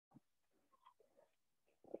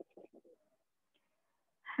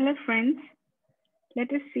Hello friends,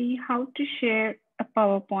 let us see how to share a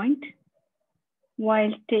PowerPoint while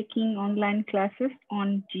taking online classes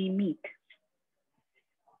on GMeet.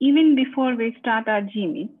 Even before we start our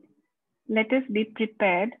GMeet, let us be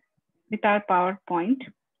prepared with our PowerPoint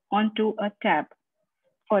onto a tab.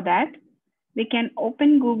 For that, we can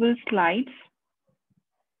open Google Slides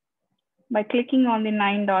by clicking on the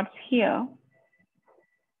 9 dots here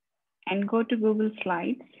and go to Google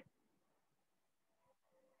Slides.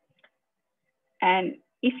 And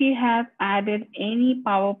if you have added any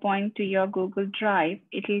PowerPoint to your Google Drive,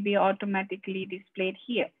 it will be automatically displayed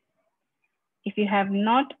here. If you have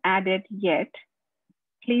not added yet,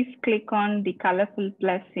 please click on the colorful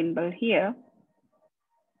plus symbol here.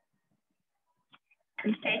 It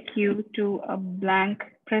will take you to a blank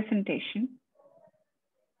presentation.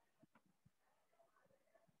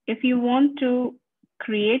 If you want to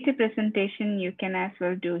create a presentation, you can as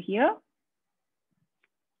well do here.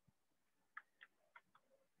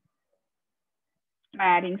 By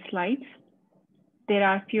adding slides, there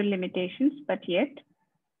are few limitations, but yet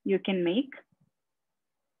you can make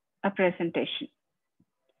a presentation.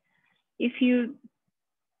 If you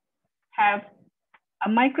have a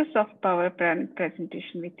Microsoft PowerPoint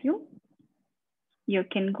presentation with you, you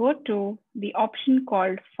can go to the option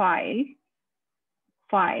called File.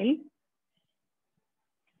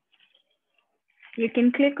 You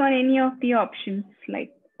can click on any of the options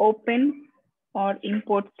like Open or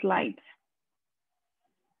Import Slides.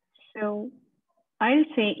 So I'll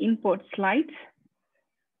say Import Slides.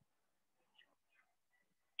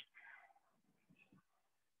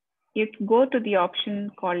 You can go to the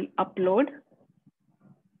option called Upload.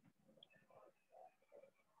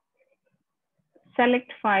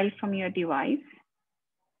 Select file from your device.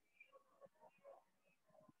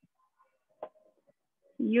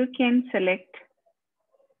 You can select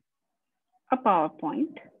a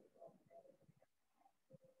PowerPoint.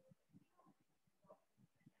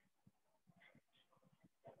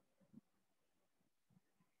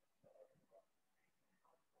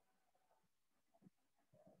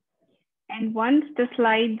 And once the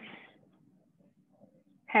slides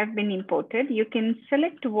have been imported, you can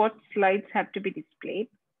select what slides have to be displayed,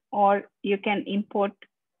 or you can import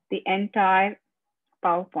the entire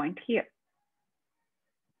PowerPoint here.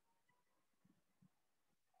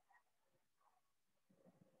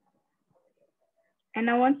 And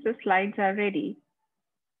now once the slides are ready,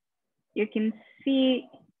 you can see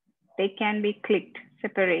they can be clicked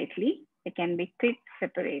separately.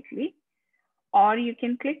 Or you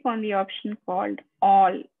can click on the option called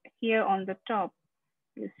All. Here on the top,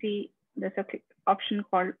 you see there's an option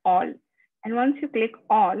called All. And once you click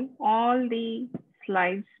all the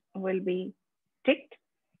slides will be ticked.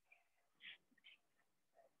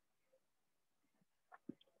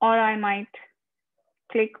 Or I might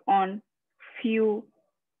click on few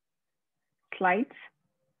slides,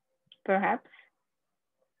 perhaps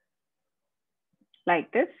like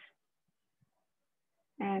this.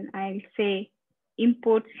 And I'll say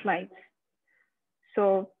import slides.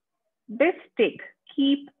 So this tick,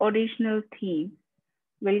 keep original theme,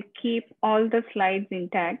 will keep all the slides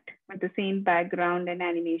intact with the same background and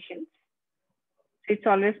animations. It's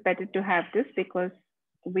always better to have this because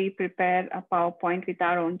we prepare a PowerPoint with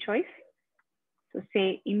our own choice. So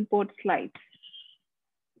say import slides.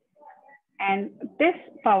 And this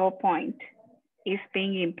PowerPoint is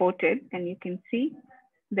being imported, and you can see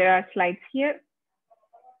there are slides here.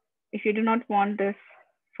 If you do not want this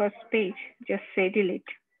first page, just say delete.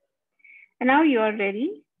 And now you are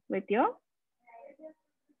ready with your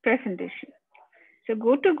presentation. So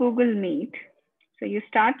go to Google Meet. So you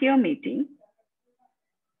start your meeting.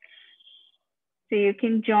 So you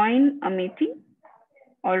can join a meeting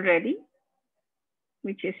already,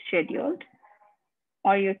 which is scheduled,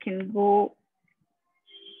 or you can go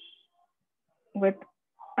with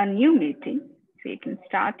a new meeting. So you can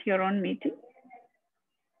start your own meeting.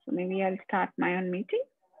 So maybe I'll start my own meeting.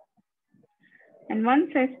 And once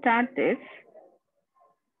I start this,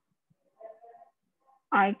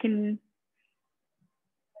 I can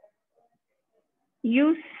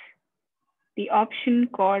use the option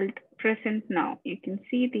called Present Now. You can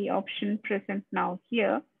see the option Present Now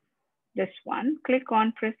here, this one. Click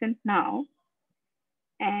on Present Now.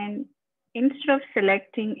 And instead of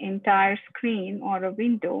selecting entire screen or a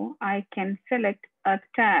window, I can select a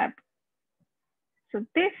tab. So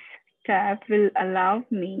this tab will allow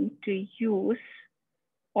me to use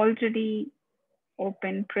already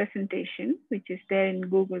open presentation, which is there in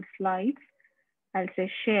Google Slides. I'll say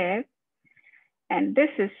share. And this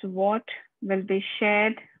is what will be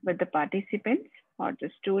shared with the participants or the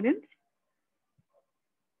students.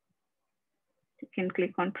 You can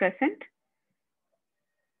click on present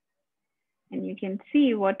and you can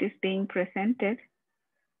see what is being presented.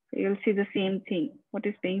 So you'll see the same thing. What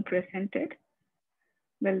is being presented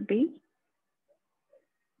will be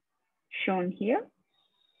shown here.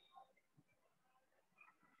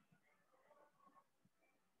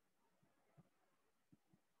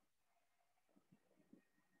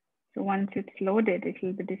 So once it's loaded, it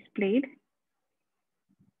will be displayed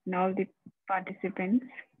and all the participants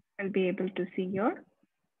will be able to see your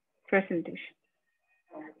presentation.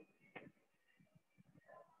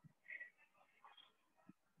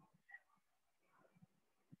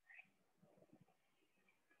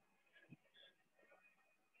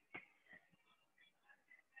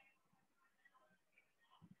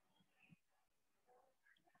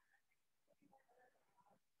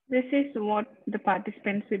 This is what the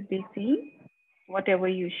participants would be seeing, whatever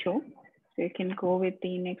you show. So you can go with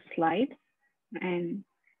the next slide and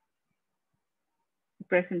the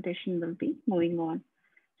presentation will be moving on.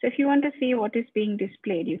 So if you want to see what is being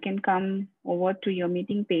displayed, you can come over to your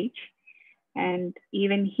meeting page. And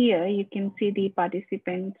even here, you can see the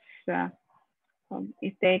participants.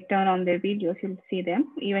 If they turn on their videos, you'll see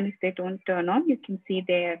them. Even if they don't turn on, you can see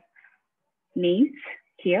their names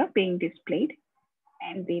here being displayed.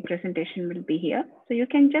 And the presentation will be here. So you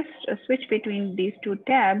can just switch between these two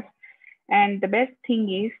tabs. And the best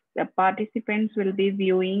thing is the participants will be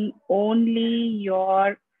viewing only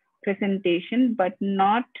your presentation, but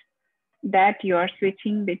not that you are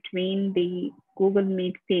switching between the Google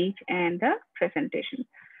Meet page and the presentation.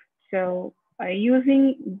 So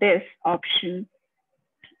using this option,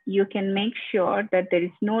 you can make sure that there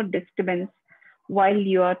is no disturbance while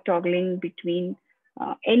you are toggling between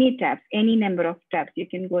any tabs, any number of tabs. You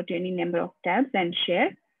can go to any number of tabs and share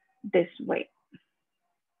this way.